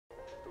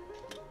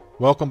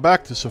Welcome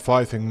back to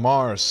Surviving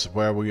Mars,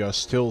 where we are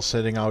still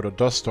sitting out a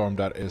dust storm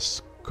that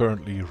is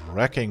currently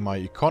wrecking my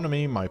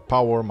economy, my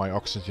power, my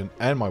oxygen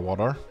and my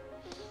water.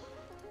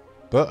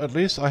 But at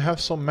least I have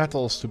some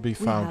metals to be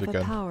found again. We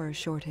have a power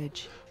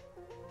shortage.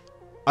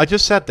 I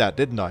just said that,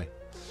 didn't I?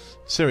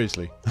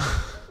 Seriously.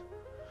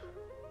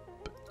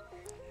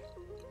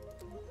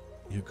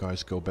 You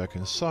guys go back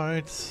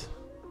inside.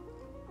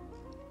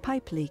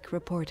 Pipe leak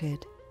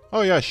reported.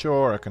 Oh yeah,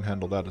 sure, I can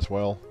handle that as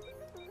well.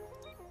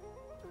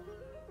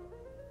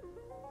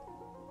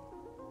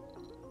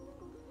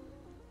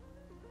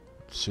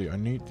 Let's see, I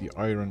need the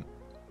iron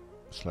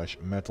slash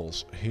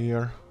metals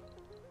here.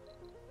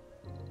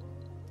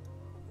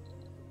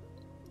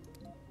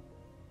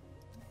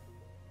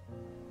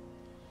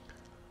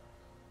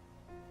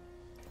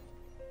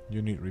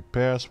 You need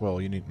repairs,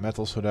 well you need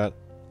metals for that.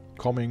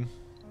 Coming.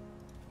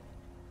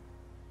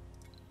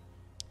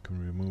 Can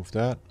remove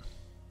that.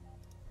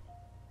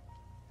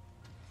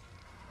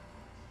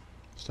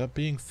 Is that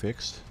being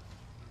fixed?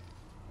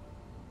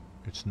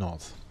 It's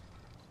not.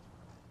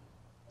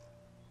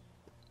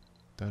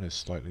 That is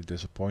slightly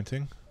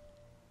disappointing.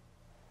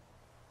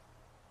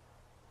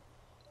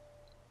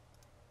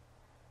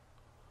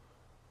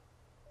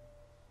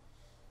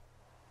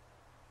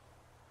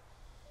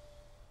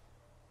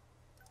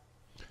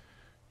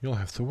 You'll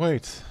have to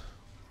wait.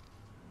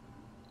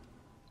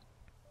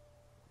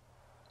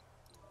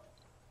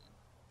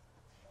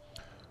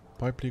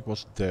 Pipe leak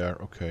was there,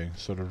 okay.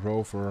 So the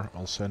rover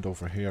I'll send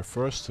over here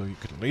first, so you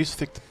can at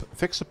least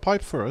fix the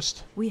pipe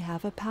first. We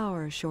have a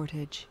power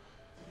shortage.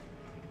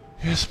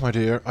 Yes, my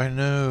dear, I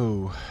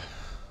know.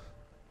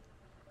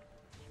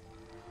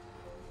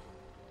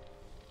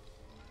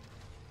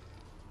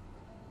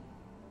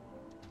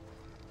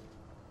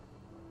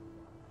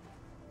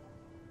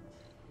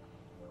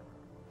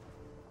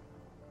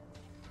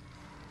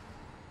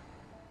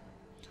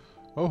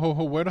 Oh ho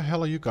ho, where the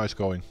hell are you guys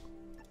going?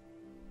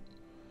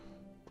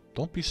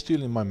 Don't be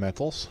stealing my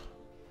metals.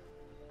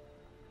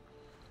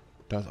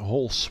 That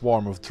whole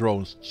swarm of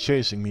drones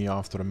chasing me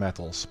after the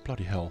metals.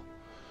 Bloody hell.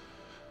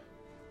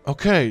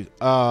 Okay,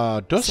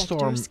 dust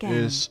storm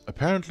is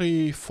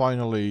apparently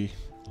finally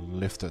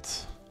lifted.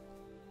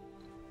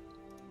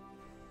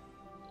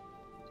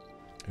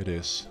 It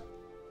is.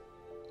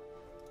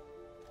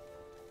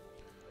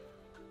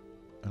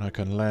 And I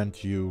can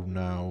land you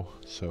now,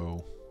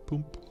 so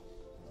boom.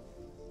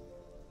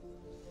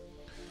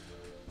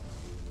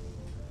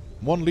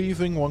 One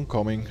leaving, one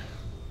coming.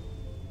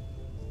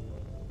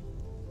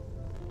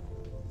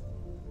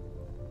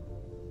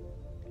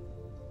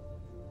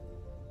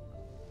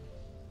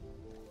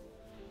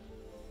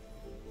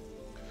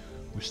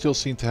 We still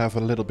seem to have a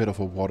little bit of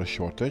a water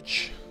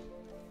shortage.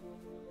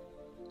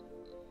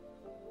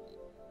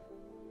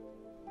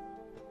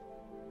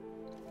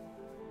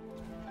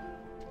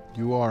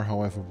 You are,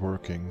 however,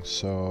 working,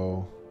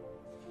 so...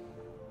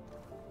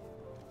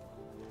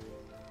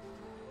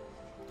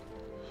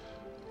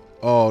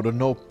 Oh, the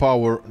no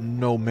power,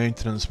 no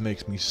maintenance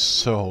makes me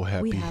so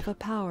happy. We have a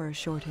power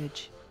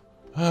shortage.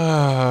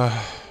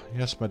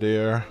 Yes, my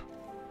dear.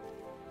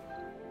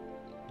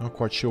 Not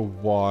quite sure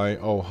why.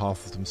 Oh,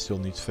 half of them still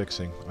needs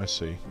fixing. I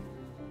see.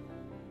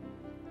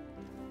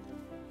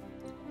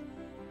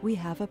 We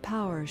have a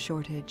power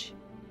shortage.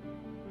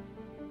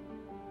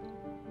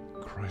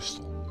 Christ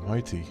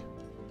almighty.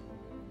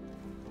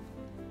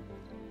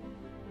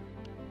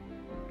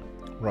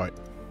 Right.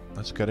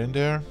 Let's get in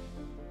there.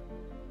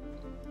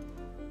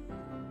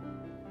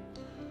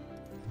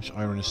 Which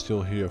iron is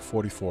still here?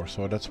 44.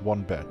 So that's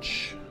one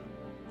batch.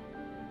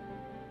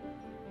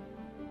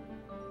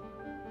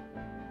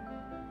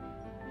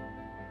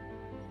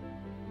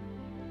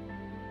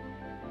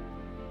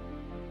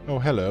 Oh,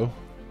 hello.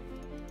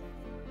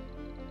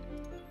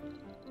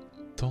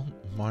 Don't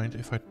mind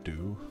if I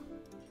do.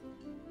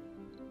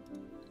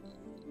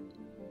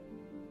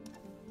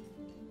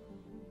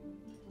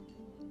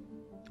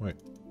 Wait,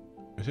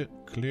 is it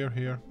clear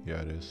here?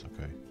 Yeah, it is,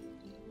 okay.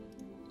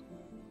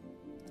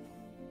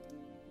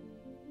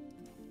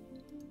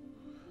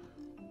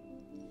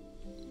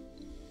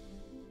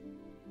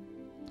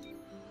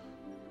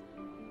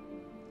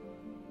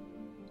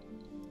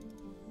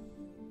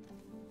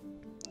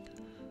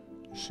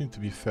 Seem to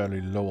be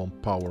fairly low on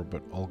power,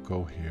 but I'll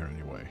go here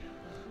anyway.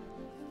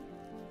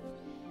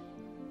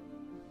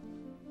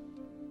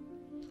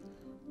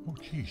 Oh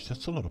jeez,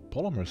 that's a lot of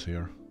polymers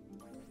here.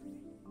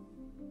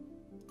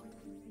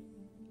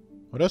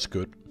 Oh, that's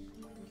good.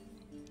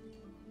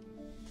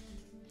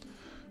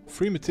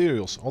 Free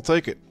materials, I'll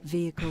take it.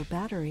 Vehicle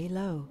battery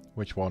low.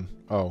 Which one?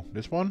 Oh,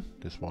 this one?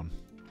 This one.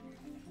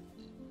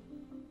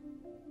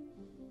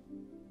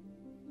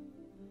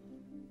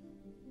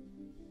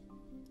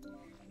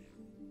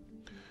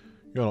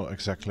 You're not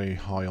exactly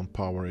high on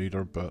power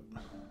either, but...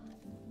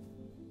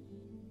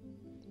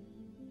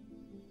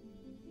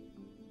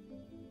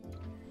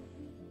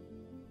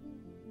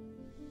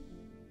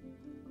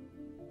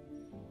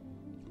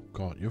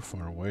 God, you're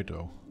far away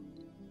though.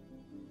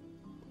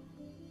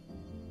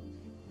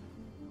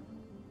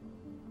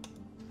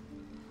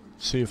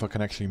 See if I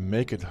can actually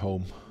make it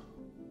home.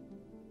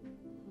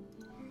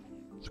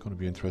 It's going to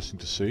be interesting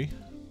to see.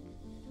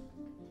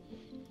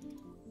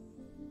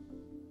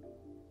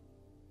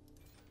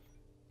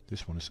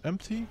 This one is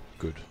empty.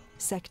 Good.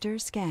 Sector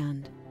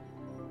scanned.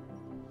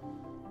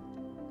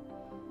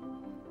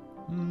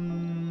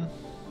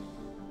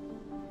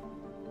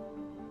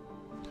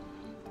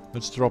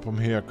 Let's drop them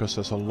here, because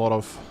there's a lot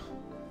of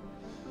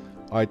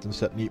items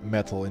that need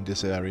metal in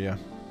this area.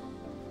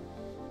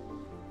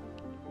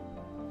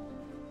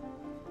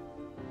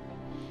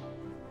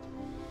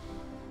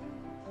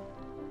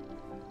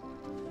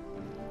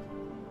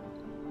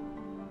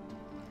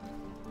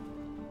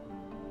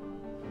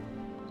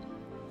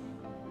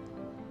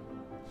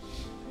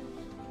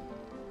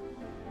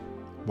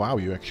 Wow,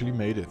 you actually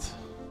made it.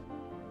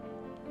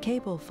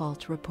 Cable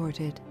fault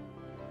reported.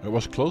 It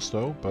was close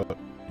though, but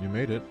you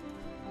made it.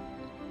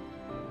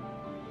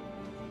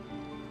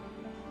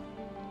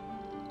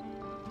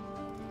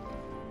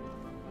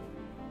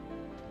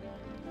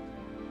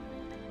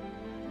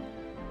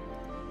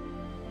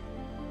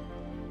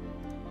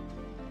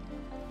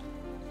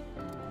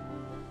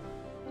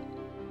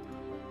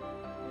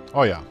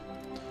 Oh yeah,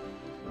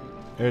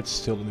 it's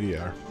still in the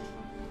air.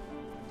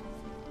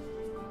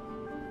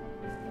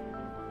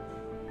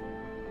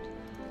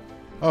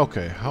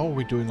 Okay, how are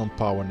we doing on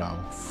power now?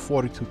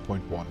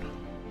 42.1.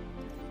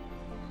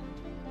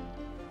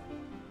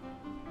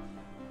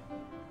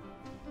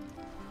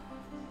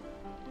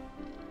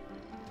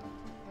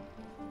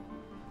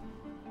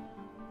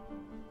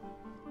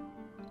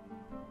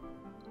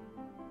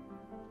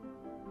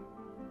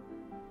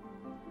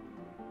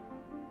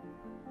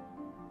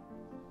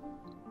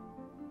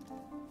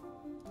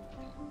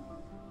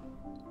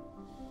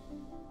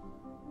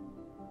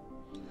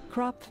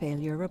 Crop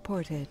failure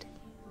reported.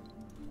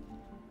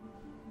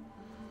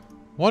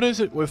 What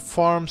is it with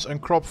farms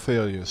and crop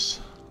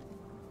failures?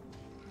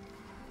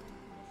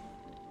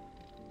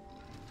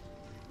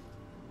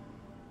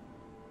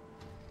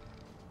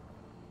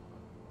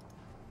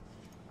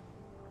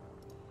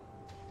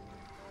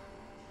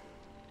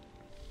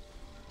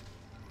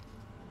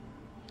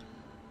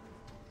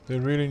 They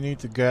really need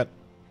to get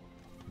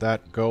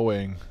that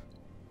going.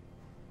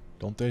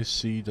 Don't they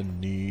see the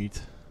need?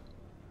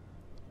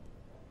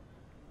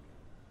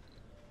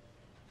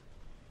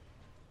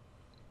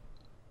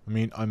 I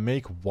mean, I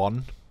make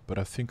one, but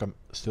I think I'm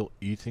still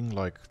eating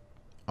like...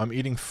 I'm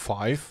eating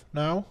 5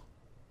 now?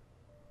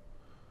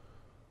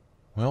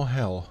 Well,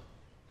 hell.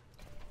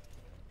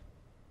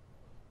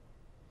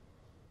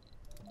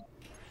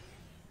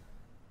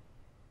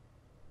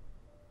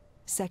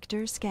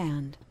 Sector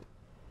scanned.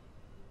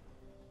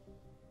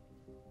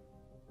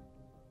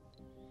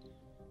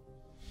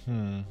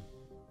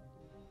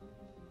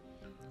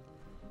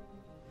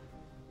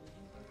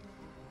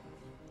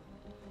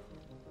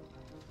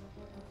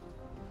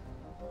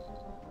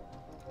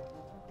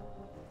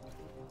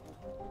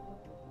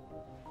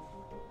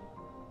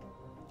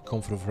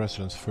 Comfort of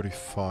residence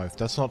 35.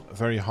 That's not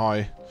very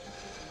high.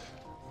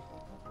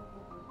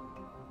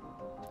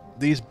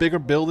 These bigger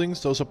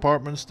buildings, those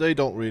apartments, they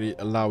don't really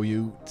allow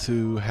you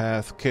to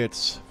have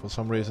kids. For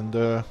some reason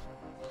the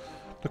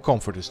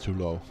comfort is too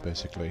low,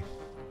 basically.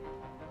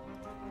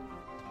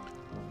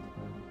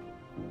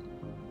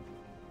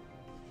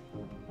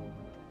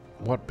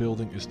 What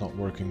building is not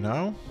working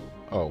now?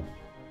 Oh.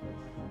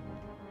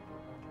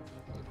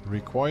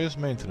 Requires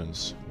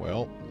maintenance.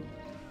 Well.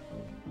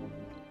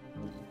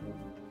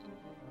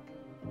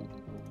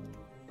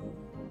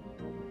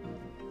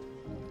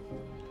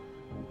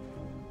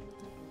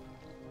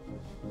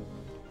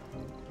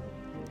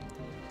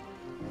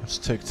 Let's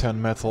take 10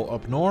 metal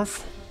up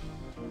north.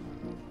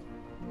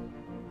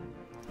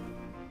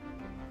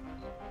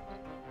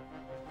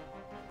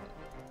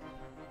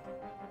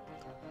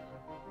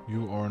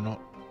 You are not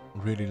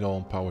really low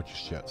on power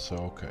just yet, so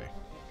okay.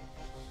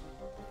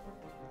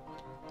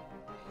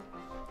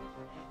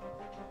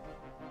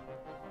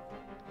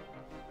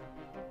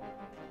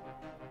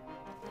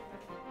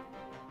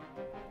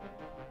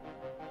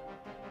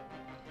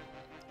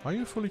 Are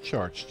you fully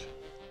charged?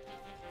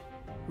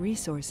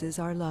 Resources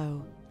are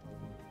low.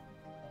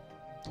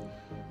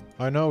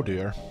 I know,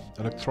 dear.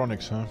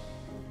 Electronics, huh?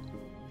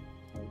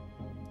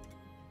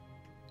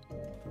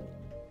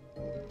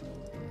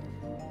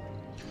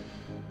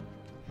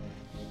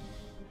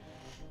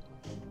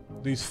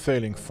 These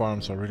failing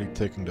farms are really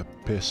taking the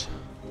piss.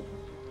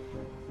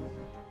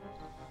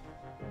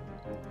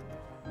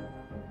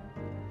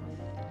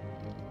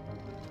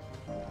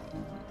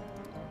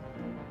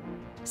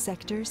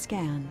 Sector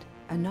scanned.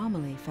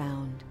 Anomaly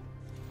found.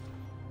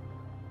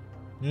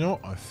 You know,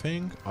 I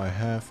think I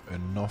have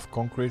enough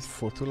concrete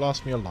to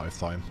last me a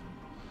lifetime.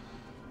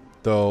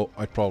 Though,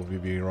 I'd probably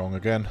be wrong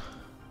again.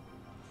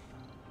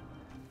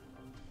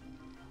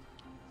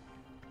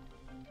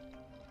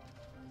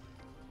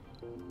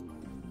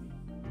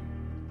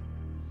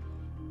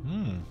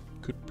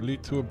 Could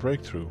lead to a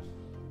breakthrough.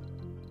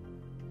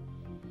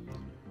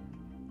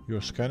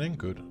 You're scanning,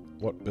 good.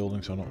 What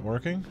buildings are not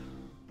working?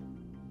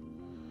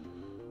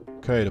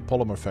 Okay, the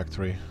polymer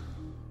factory.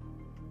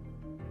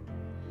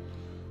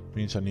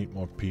 Means I need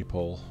more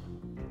people.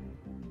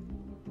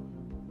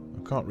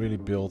 can't really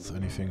build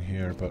anything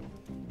here, but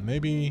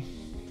maybe...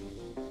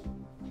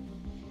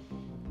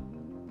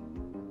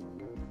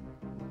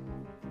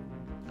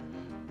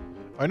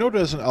 I know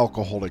there's an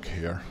alcoholic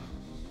here.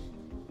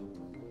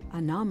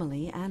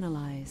 Anomaly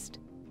analyzed.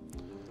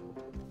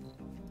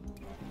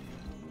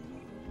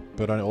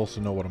 But I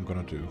also know what I'm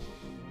gonna do.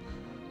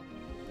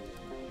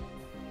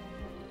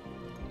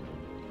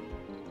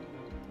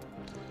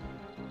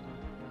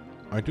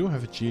 I do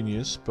have a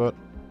genius, but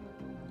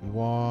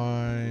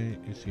why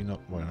is he not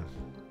back?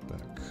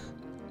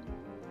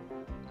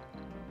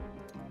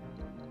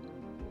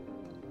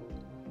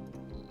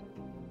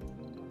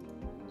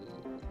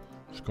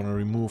 Just gonna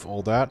remove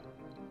all that.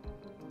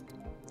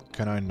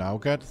 Can I now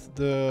get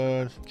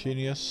the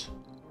genius?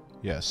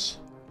 Yes.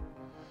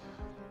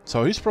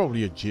 So he's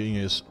probably a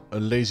genius, a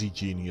lazy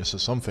genius or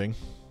something.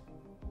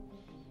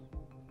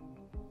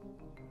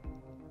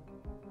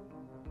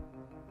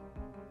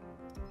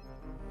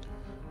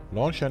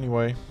 Launch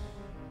anyway.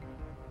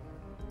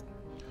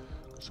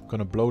 So I'm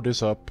gonna blow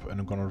this up and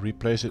I'm gonna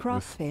replace it Crop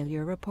with...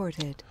 failure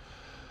reported.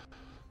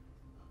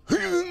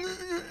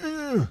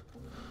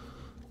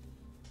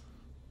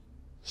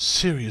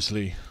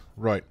 Seriously.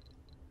 Right.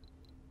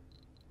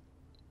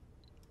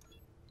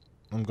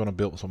 I'm gonna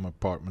build some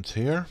apartments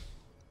here.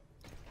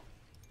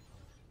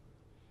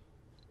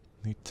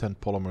 Need 10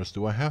 polymers.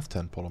 Do I have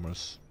 10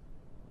 polymers?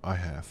 I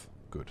have.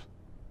 Good.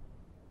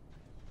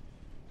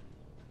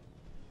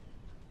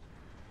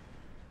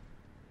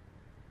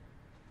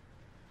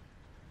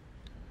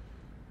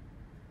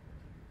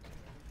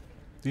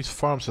 These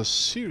farms are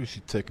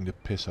seriously taking the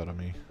piss out of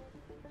me.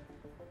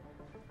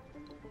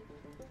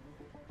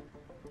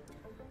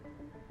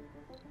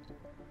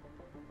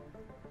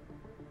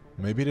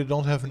 Maybe they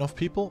don't have enough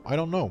people? I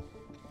don't know.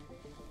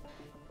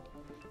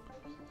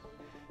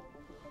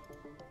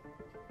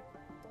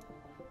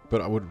 But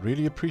I would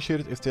really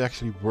appreciate it if they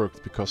actually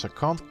worked, because I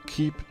can't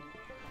keep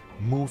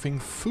moving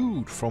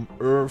food from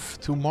Earth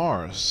to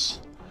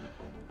Mars.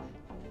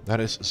 That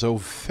is so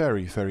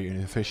very, very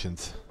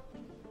inefficient.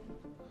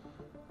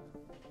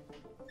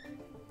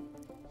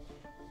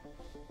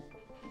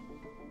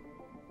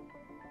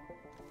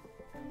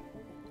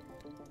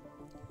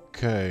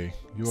 Okay,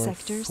 you are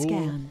Sector full.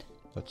 scanned.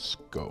 Let's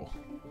go.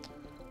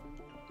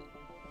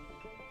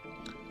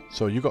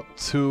 So you got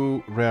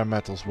 2 rare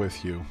metals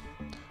with you.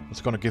 It's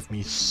gonna give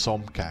me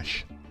some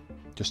cash.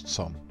 Just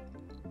some.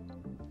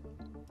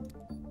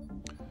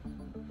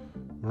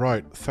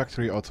 Right,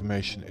 factory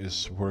automation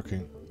is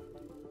working.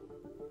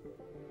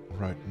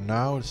 Right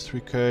now it's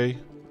 3k.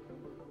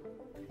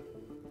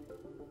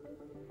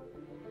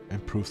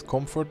 Improved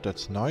comfort,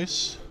 that's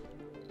nice.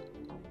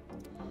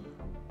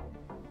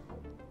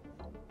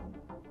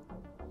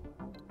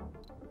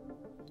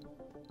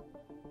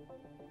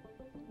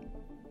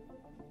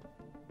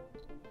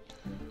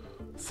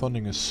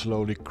 Funding is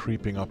slowly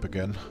creeping up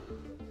again.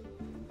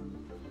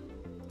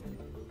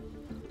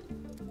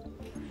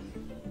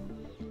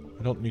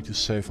 I don't need to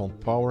save on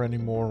power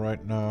anymore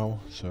right now,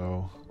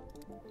 so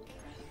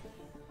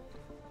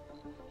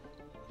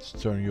let's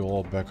turn you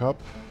all back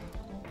up.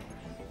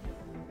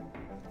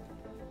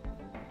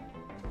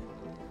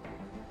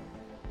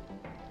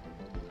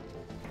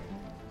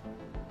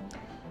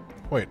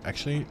 Wait,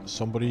 actually,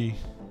 somebody...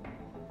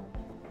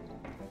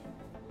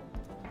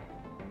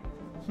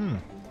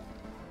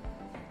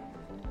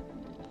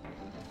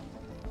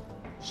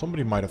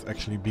 Somebody might have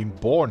actually been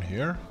born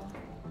here.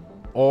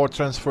 Or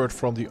transferred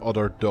from the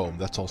other dome.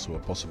 That's also a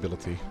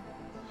possibility.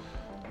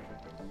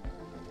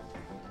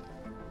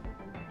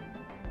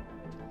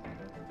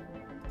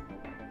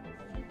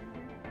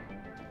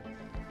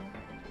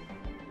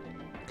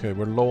 Okay,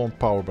 we're low on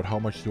power, but how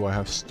much do I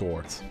have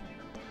stored?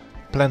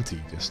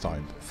 Plenty this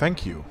time.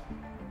 Thank you.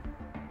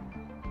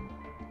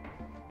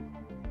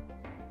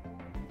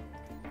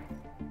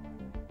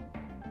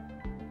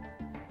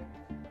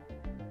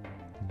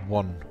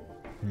 One.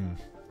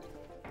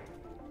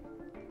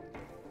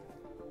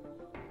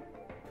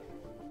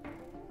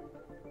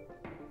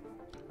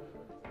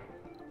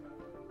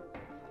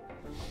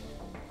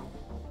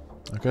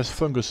 I guess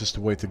fungus is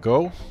the way to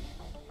go.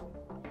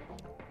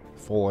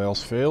 If all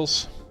else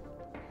fails,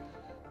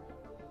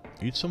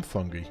 eat some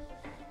fungi.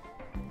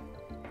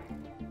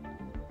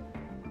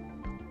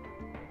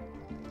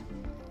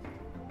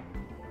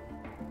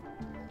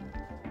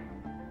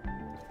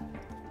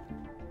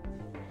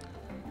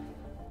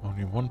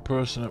 Only one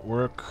person at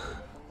work.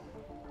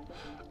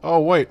 Oh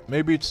wait,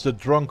 maybe it's the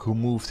drunk who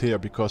moved here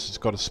because it's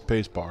got a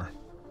space bar.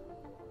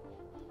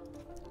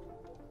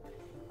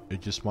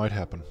 It just might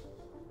happen.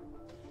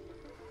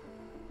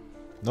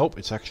 Nope,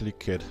 it's actually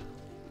Kid.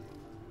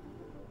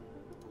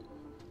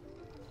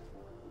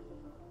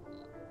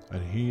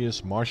 And he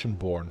is Martian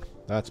born.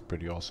 That's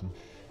pretty awesome.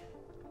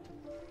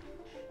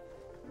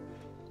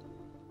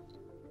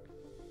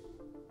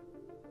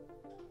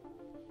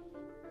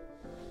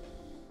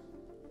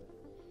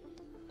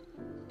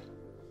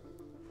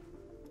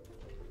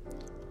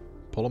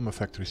 Polymer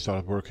factory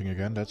started working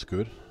again, that's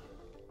good.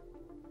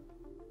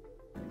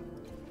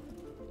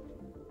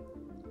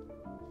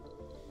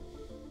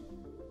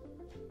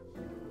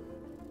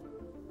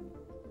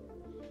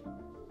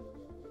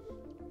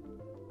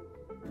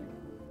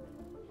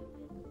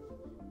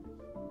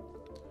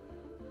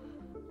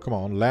 Come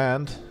on,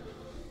 land.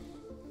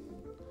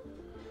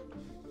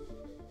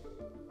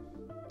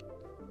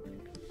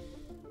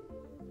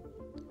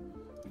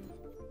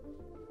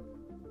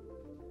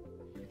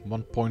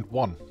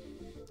 $1.1.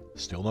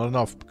 Still not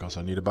enough, because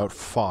I need about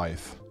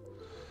 5.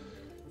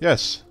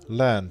 Yes,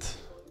 land.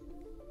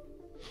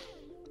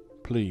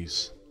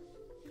 Please.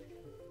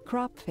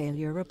 Crop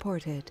failure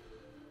reported.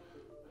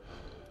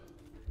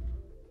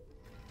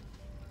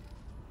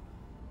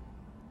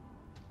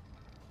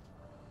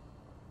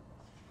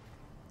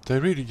 They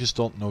really just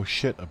don't know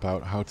shit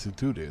about how to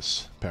do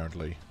this,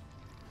 apparently.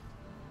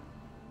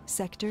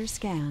 Sector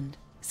scanned.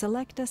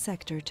 Select a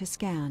sector to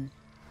scan.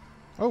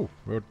 Oh,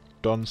 we're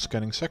done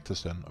scanning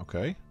sectors then,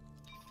 okay.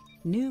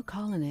 New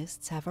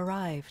colonists have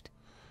arrived.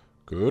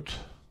 Good,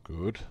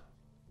 good.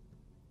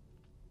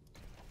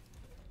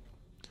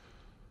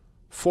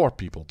 4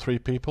 people, 3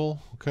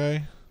 people,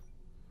 okay.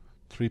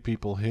 3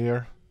 people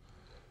here.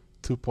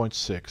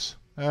 2.6.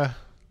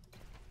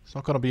 It's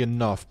not gonna be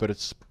enough, but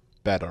it's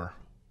better.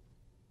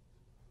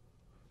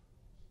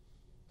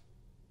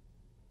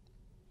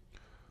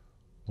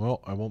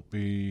 Well, I won't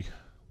be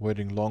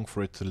waiting long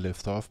for it to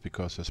lift off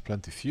because there's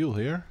plenty fuel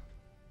here.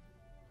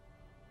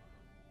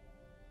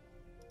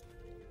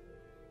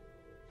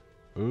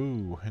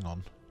 Ooh, hang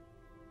on.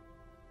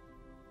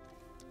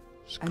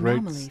 It's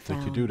great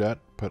that you do that,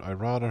 but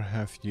I'd rather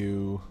have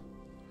you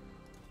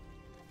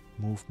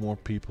move more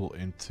people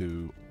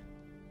into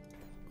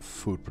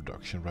food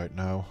production right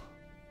now.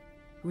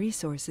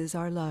 Resources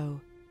are low.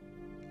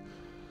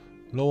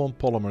 Low on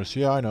polymers,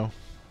 yeah, I know.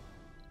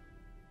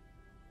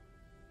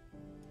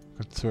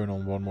 Can turn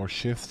on one more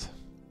shift.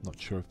 Not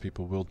sure if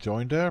people will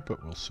join there,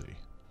 but we'll see.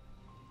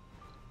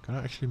 Can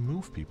I actually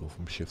move people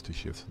from shift to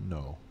shift?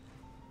 No.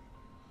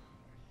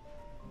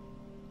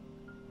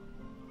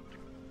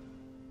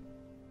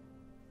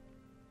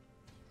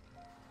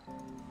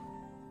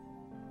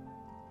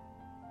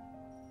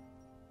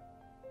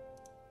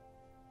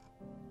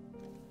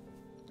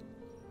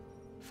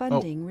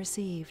 Funding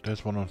received.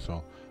 There's one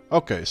also.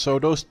 Okay, so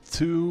those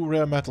 2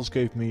 rare metals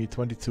gave me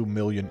 22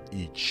 million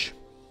each.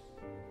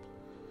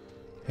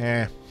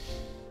 Eh.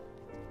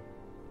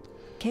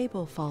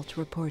 Cable fault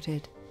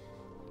reported.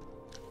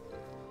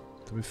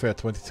 To be fair,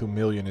 22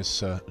 million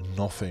is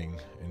nothing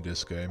in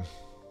this game.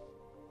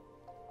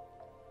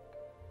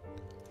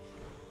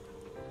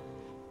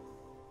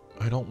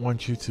 I don't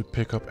want you to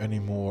pick up any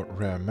more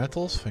rare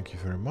metals, thank you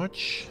very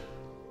much.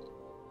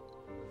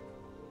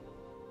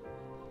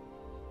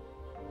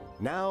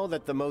 Now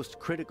that the most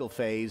critical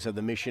phase of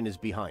the mission is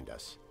behind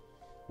us,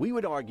 we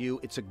would argue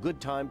it's a good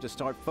time to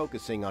start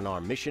focusing on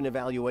our mission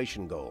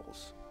evaluation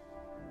goals.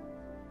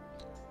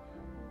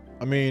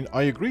 I mean,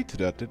 I agreed to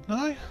that, didn't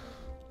I?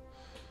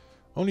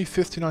 Only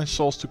 59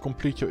 souls to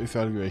complete your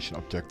evaluation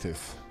objective.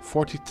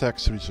 40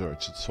 text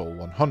research at soul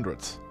 100.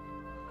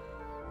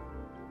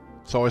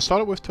 So I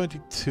started with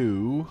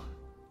 22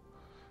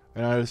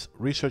 and I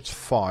researched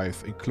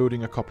 5,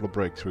 including a couple of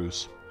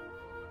breakthroughs.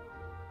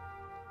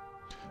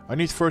 I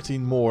need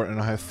 13 more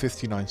and I have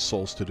 59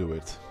 souls to do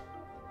it.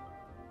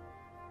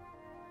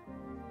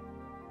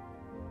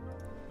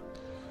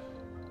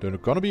 They're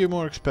gonna be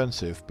more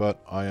expensive,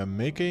 but I am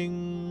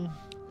making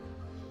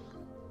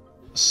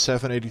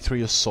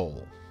 783 a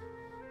soul.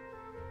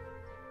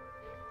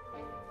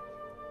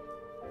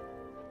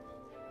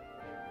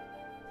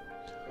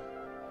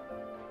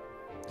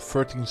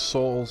 $13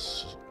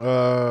 souls.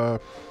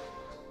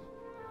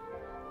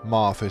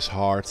 Math is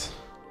hard.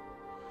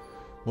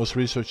 Most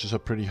researchers are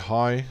pretty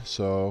high,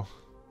 so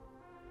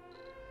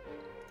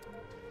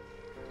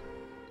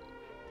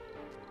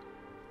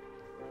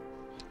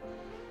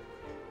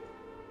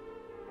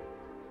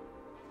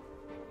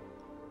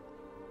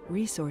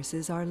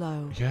Resources are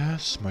low.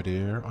 yes, my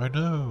dear, I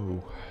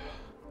know.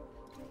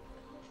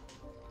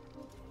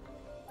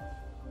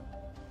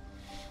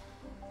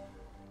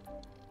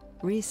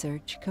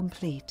 Research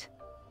complete.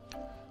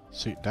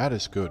 See, that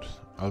is good.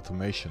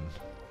 Automation.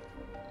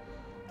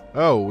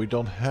 Oh, we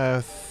don't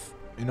have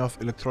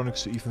enough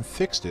electronics to even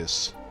fix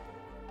this.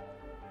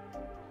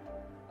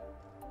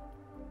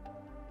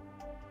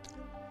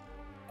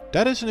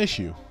 That is an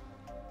issue.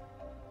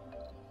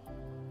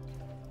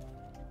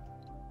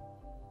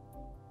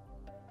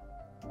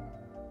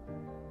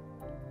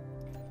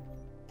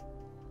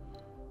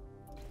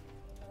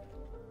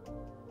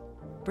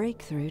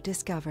 Breakthrough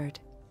discovered.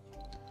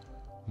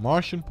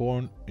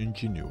 Martian-born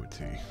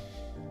ingenuity.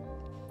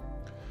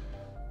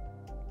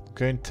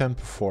 Gain 10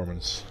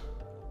 performance.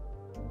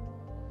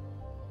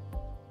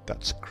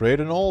 That's great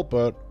and all,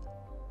 but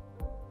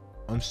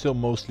I'm still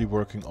mostly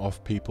working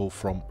off people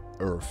from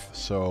Earth,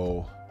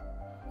 so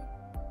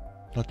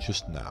not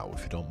just now,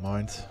 if you don't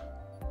mind.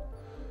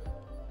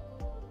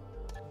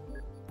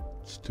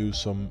 Let's do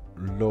some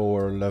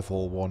lower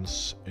level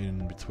ones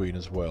in between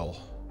as well.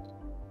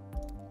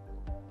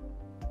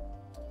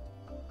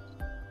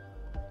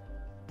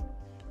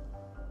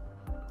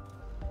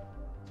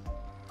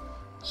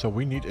 So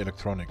we need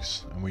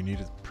electronics, and we need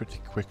it pretty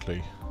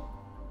quickly.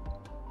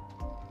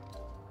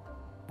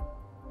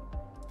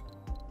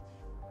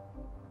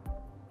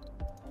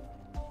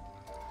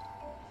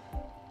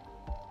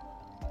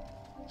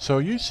 So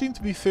you seem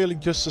to be failing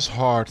just as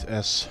hard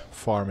as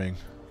farming.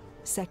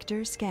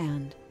 Sector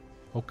scanned.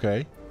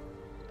 Okay.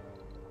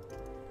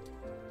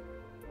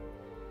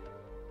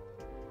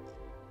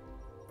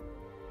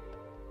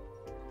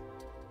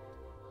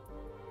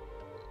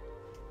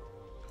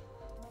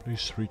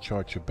 Please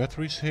recharge your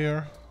batteries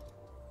here.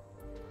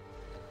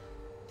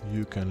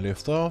 You can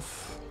lift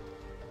off.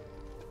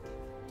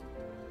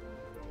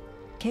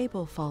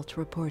 Cable fault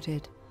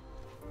reported.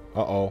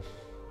 Uh-oh.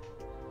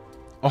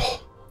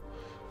 Oh!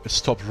 It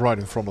stopped right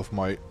in front of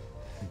my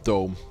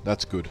dome.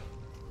 That's good.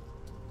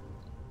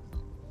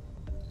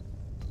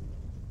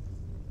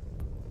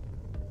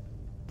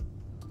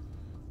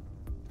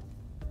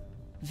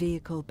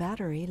 Vehicle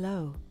battery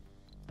low.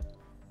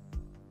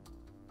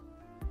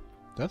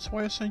 That's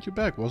why I sent you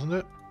back, wasn't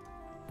it?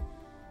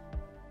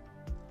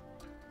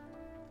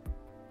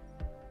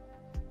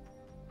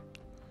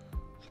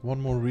 There's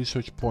one more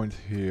research point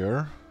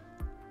here.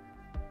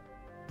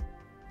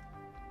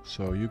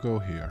 So you go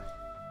here.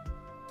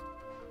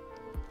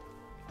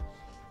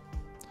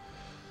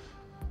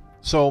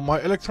 So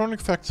my electronic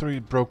factory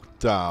broke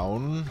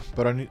down,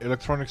 but I need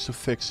electronics to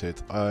fix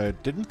it. I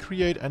didn't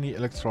create any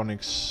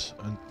electronics,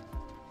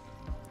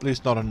 at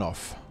least not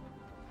enough.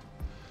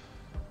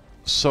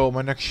 So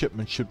my next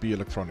shipment should be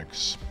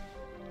electronics.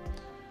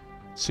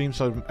 Seems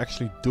I'm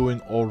actually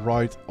doing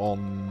alright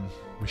on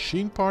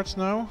machine parts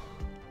now.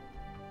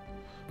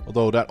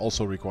 Although that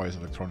also requires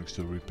electronics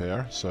to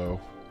repair, so...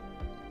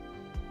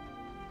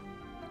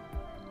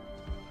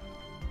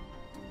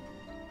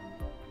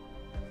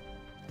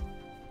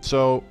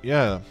 So,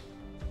 yeah.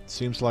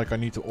 Seems like I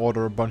need to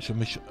order a bunch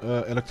of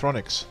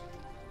electronics.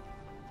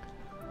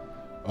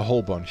 A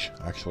whole bunch,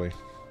 actually.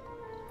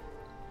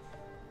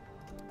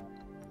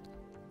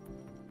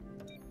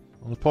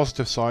 On the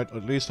positive side,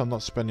 at least I'm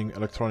not spending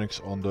electronics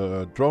on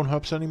the drone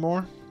hubs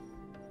anymore.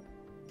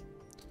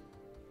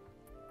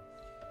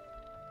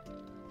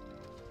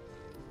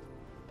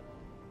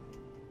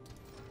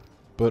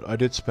 But I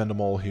did spend them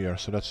all here,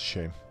 so that's a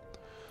shame.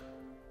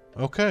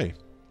 Okay.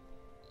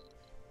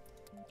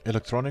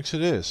 Electronics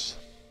it is.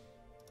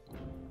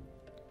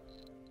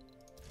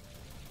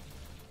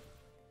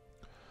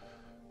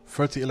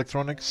 $30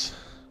 electronics.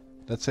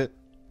 That's it.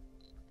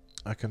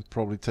 I can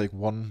probably take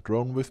one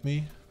drone with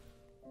me.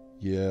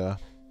 Yeah.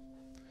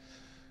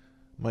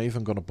 Am I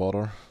even gonna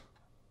bother?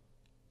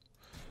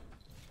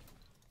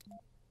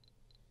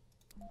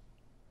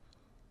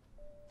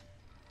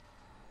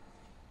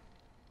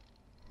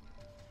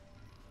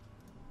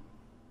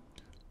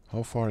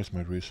 How far is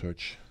my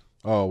research?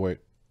 Oh wait,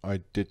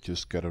 I did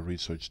just get a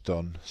research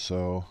done,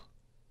 so...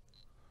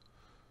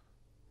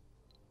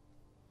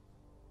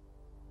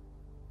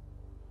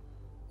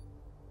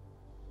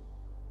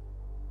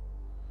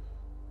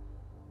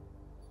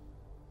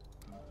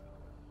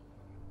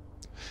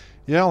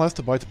 Yeah, I'll have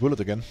to bite the bullet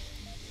again.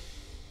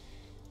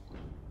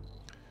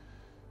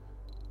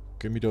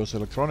 Give me those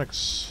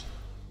electronics.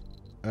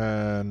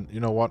 And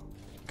you know what?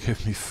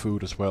 Give me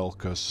food as well,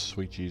 cause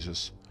sweet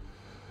Jesus.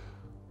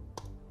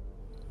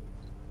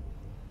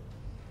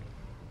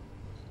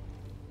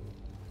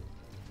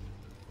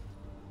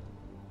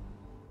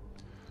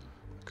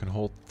 Can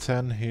hold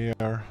 10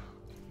 here.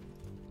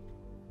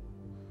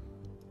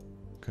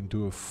 Can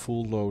do a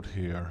full load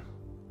here.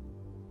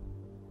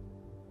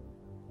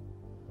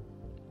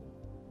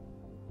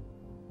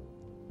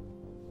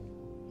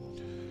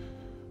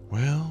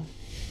 Well,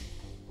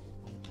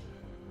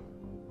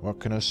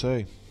 what can I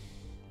say?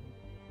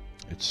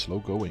 It's slow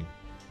going.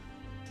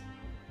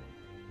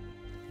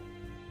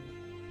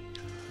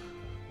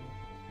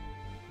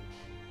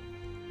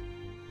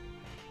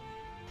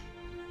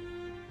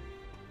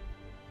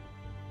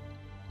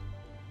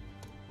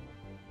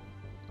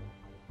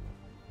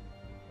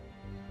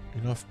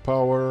 Enough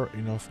power,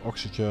 enough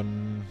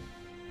oxygen,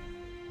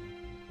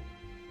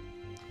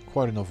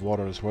 quite enough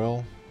water as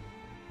well.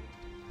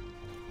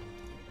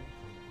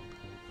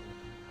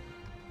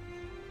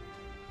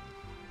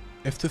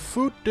 If the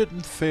food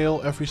didn't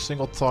fail every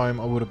single time,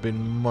 I would have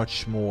been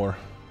much more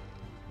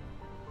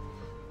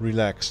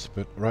relaxed.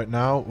 But right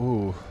now,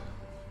 ooh,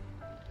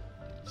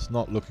 it's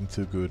not looking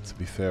too good, to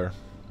be fair.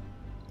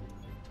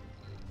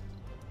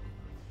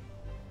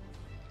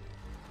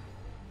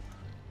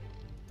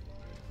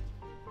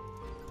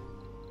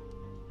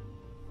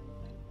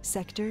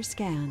 Sector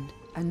scanned.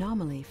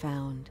 Anomaly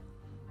found.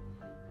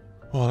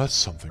 Well, that's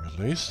something at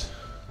least.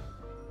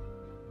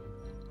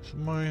 Is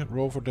my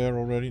rover there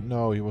already?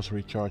 No, he was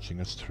recharging,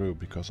 that's true,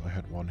 because I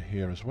had one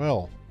here as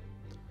well.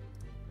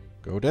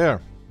 Go there.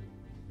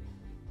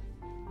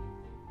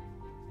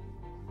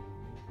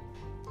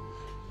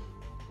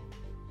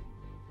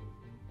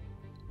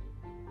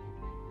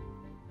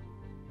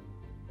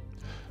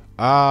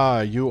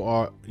 Ah,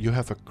 you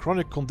have a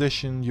chronic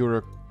condition, you're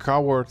a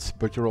coward,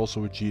 but you're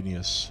also a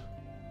genius.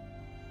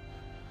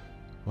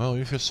 Well,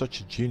 if you're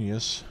such a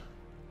genius...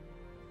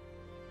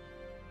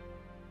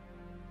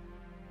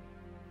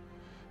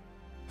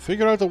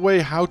 figure out a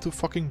way how to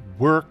fucking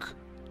work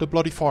the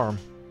bloody farm,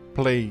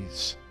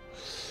 please.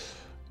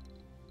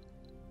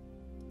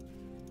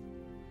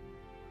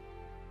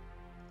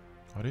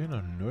 Are they in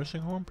a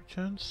nursing home,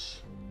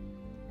 perchance?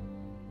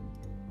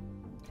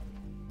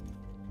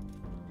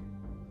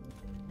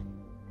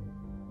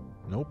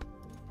 Nope.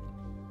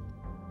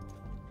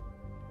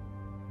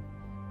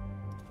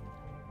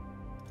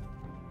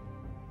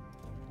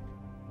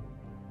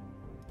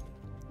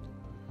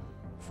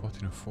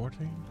 And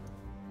 14.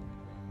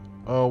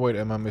 Oh wait,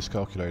 am I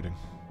miscalculating?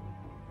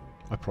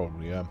 I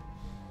probably am.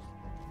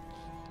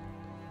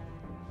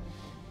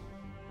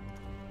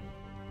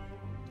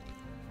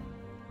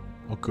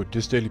 Oh good,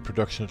 this daily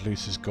production at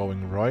least is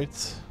going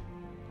right.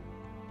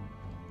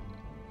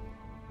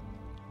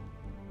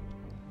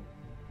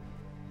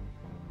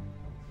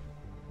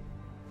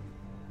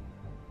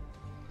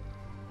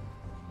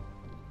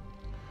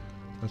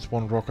 That's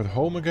one rocket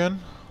home again.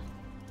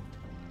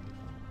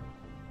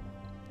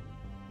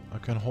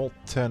 I can hold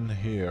 10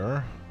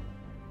 here.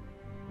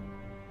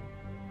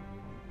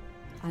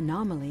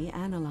 Anomaly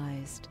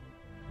analyzed.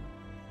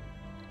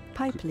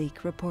 Pipe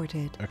leak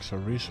reported. Extra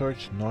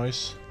research,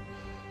 nice.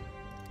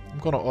 I'm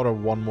gonna order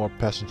one more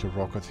passenger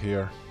rocket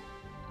here.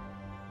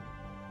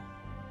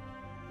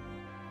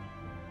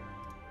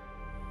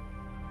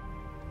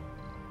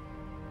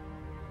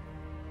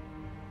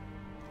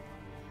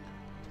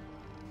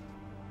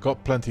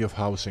 Got plenty of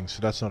housing,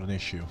 so that's not an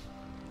issue.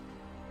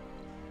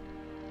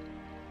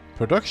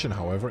 Production,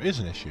 however, is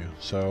an issue,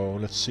 so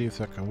let's see if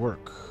that can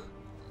work.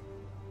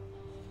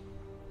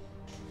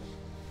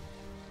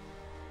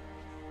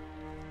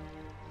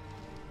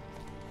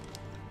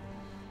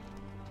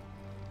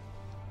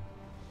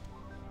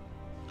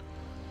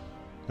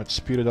 Let's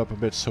speed it up a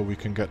bit so we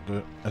can get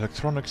the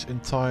electronics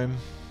in time.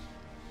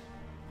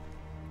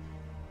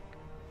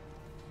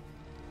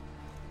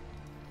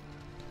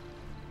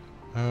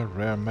 A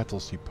rare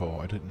metals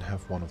depot. I didn't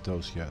have one of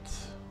those yet.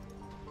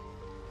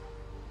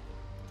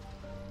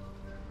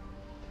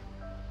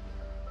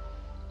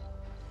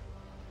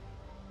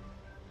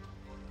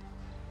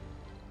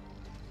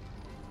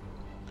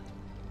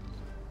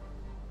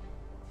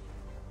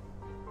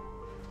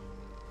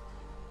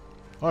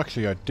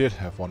 Actually, I did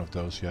have one of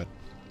those yet.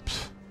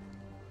 Pfft.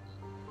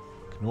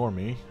 Ignore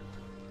me.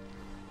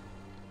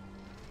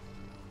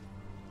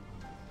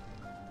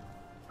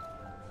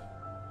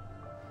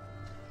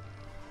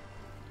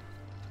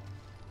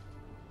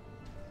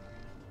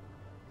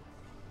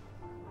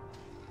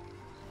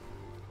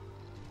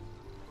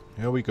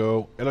 Here we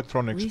go.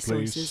 Electronics, please.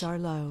 Resources are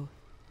low.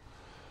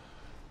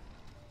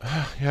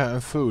 Yeah,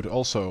 and food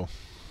also.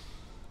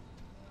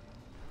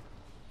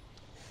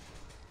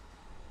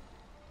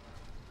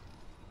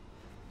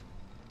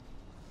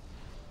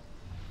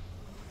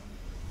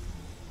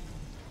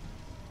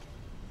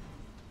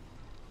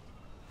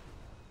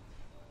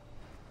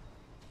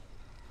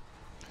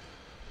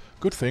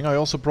 Good thing I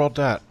also brought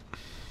that.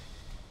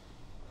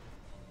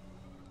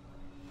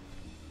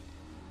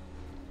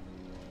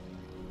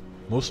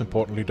 Most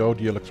importantly though,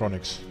 the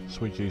electronics.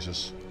 Sweet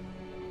Jesus.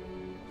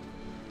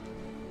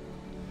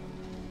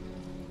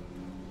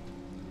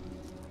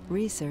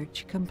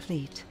 Research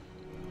complete.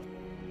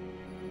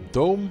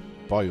 Dome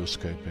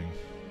bioscaping.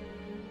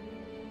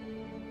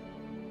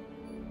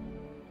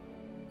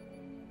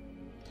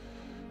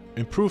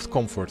 Improved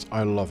comfort,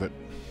 I love it.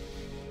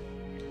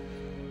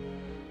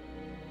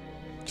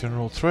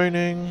 General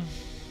training.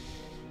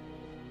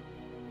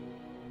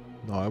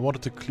 No, I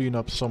wanted to clean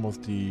up some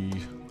of the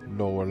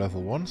lower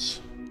level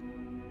ones.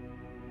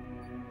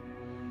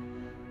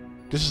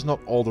 This is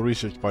not all the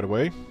research, by the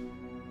way.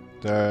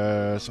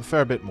 There's a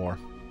fair bit more.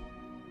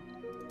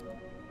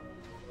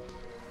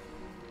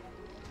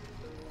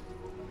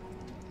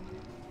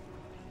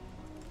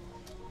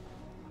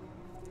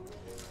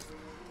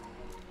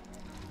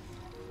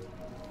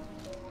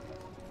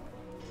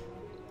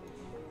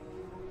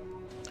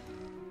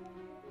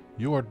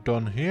 You are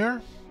done here?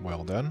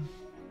 Well then,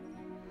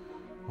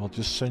 I'll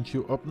just send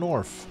you up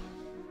north.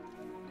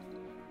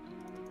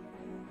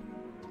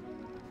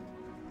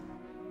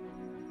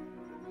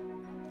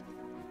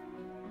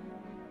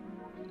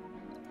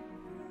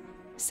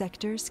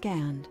 Sector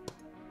scanned.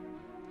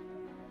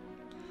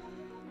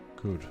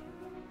 Good.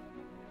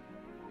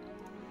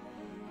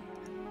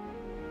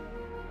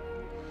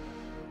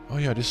 Oh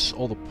yeah, this is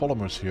all the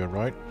polymers here,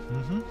 right?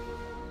 Mm-hmm.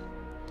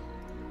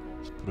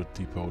 Let's put a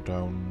depot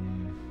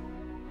down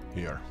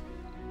here.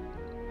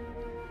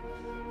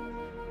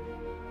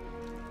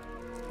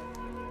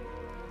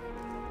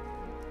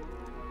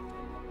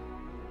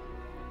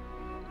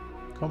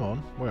 Come on,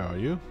 where are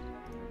you?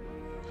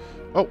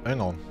 Oh, hang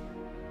on.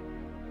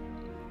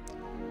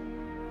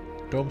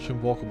 Domes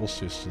in walkable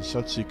distance.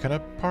 Let's see, can I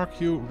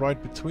park you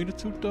right between the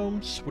two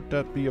domes? Would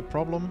that be a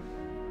problem?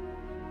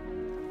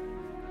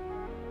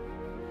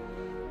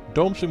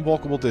 Domes in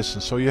walkable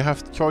distance, so you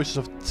have choices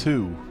of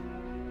 2.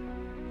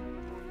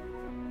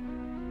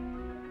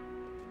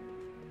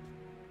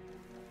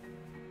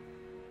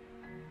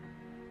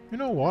 You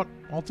know what?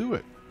 I'll do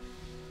it.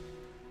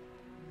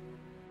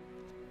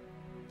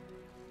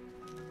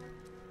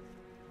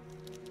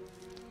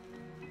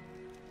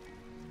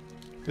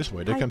 This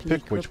way they can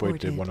pick which way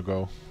they want to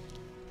go.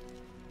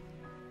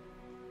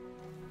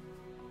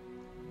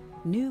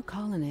 New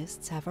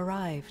colonists have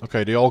arrived.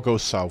 Okay, they all go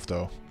south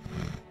though.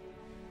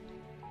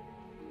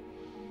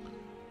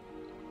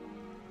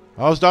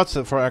 How's that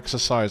for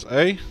exercise,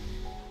 eh?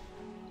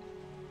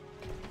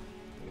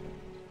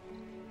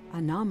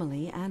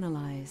 Anomaly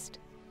analyzed.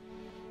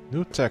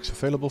 New text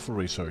available for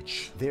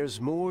research. There's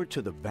more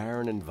to the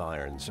barren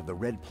environs of the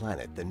Red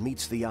Planet than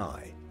meets the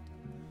eye.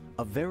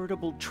 A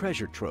veritable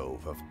treasure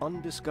trove of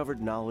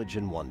undiscovered knowledge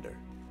and wonder.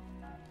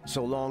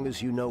 So long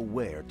as you know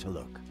where to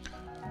look.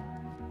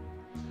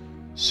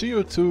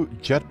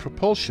 CO2 jet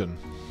propulsion.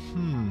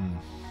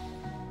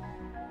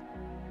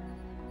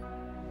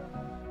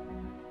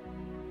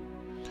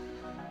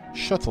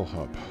 Shuttle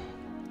hub.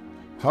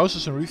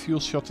 Houses and refuel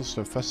shuttles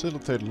to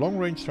facilitate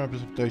long-range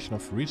transportation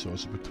of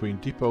resources between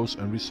depots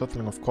and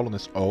resettling of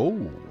colonists.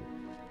 Oh!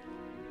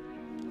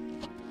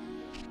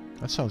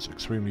 That sounds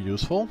extremely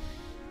useful.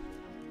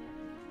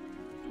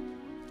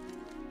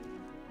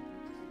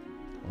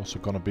 Also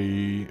gonna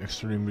be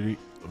extremely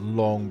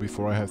long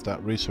before I have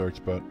that research,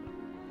 but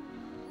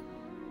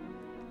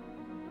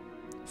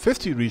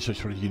 50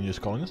 research for the genius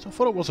colonists. I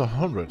thought it was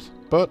 100,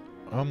 but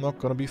I'm not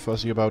gonna be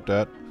fussy about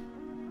that.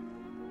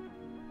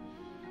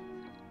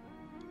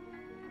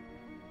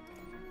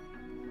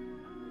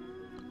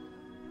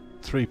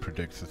 Three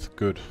predicted.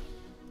 Good.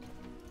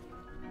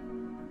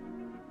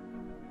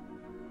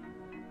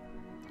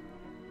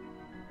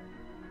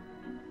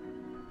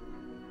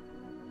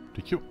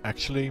 Did you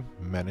actually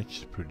manage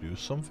to produce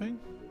something?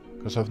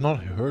 Because I've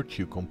not heard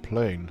you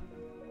complain.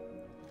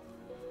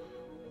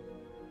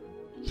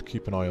 Let's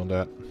keep an eye on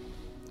that.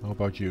 How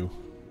about you?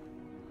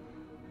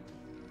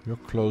 You're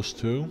close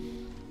to.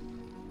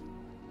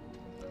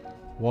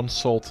 1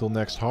 soul till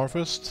next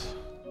harvest.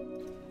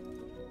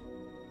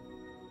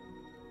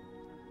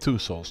 2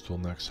 souls till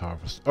next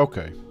harvest.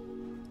 Okay.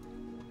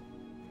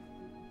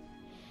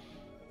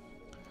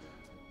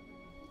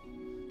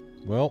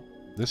 Well,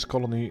 this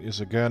colony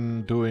is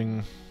again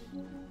doing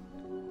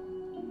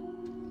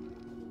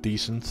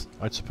decent,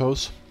 I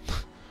suppose.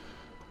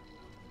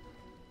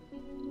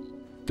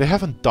 They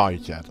haven't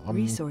died yet. I'm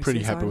Resources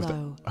pretty happy are with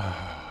low.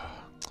 that.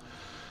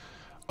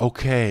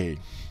 Okay.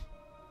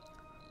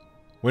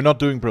 We're not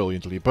doing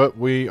brilliantly, but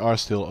we are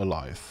still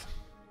alive.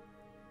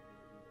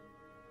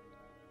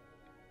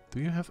 Do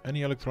you have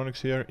any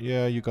electronics here?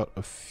 Yeah, you got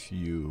a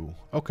few.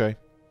 Okay.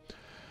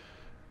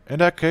 In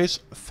that case,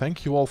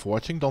 thank you all for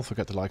watching. Don't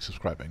forget to like,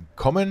 subscribe and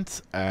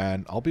comment.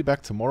 And I'll be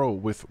back tomorrow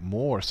with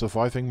more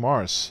Surviving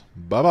Mars.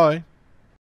 Bye bye.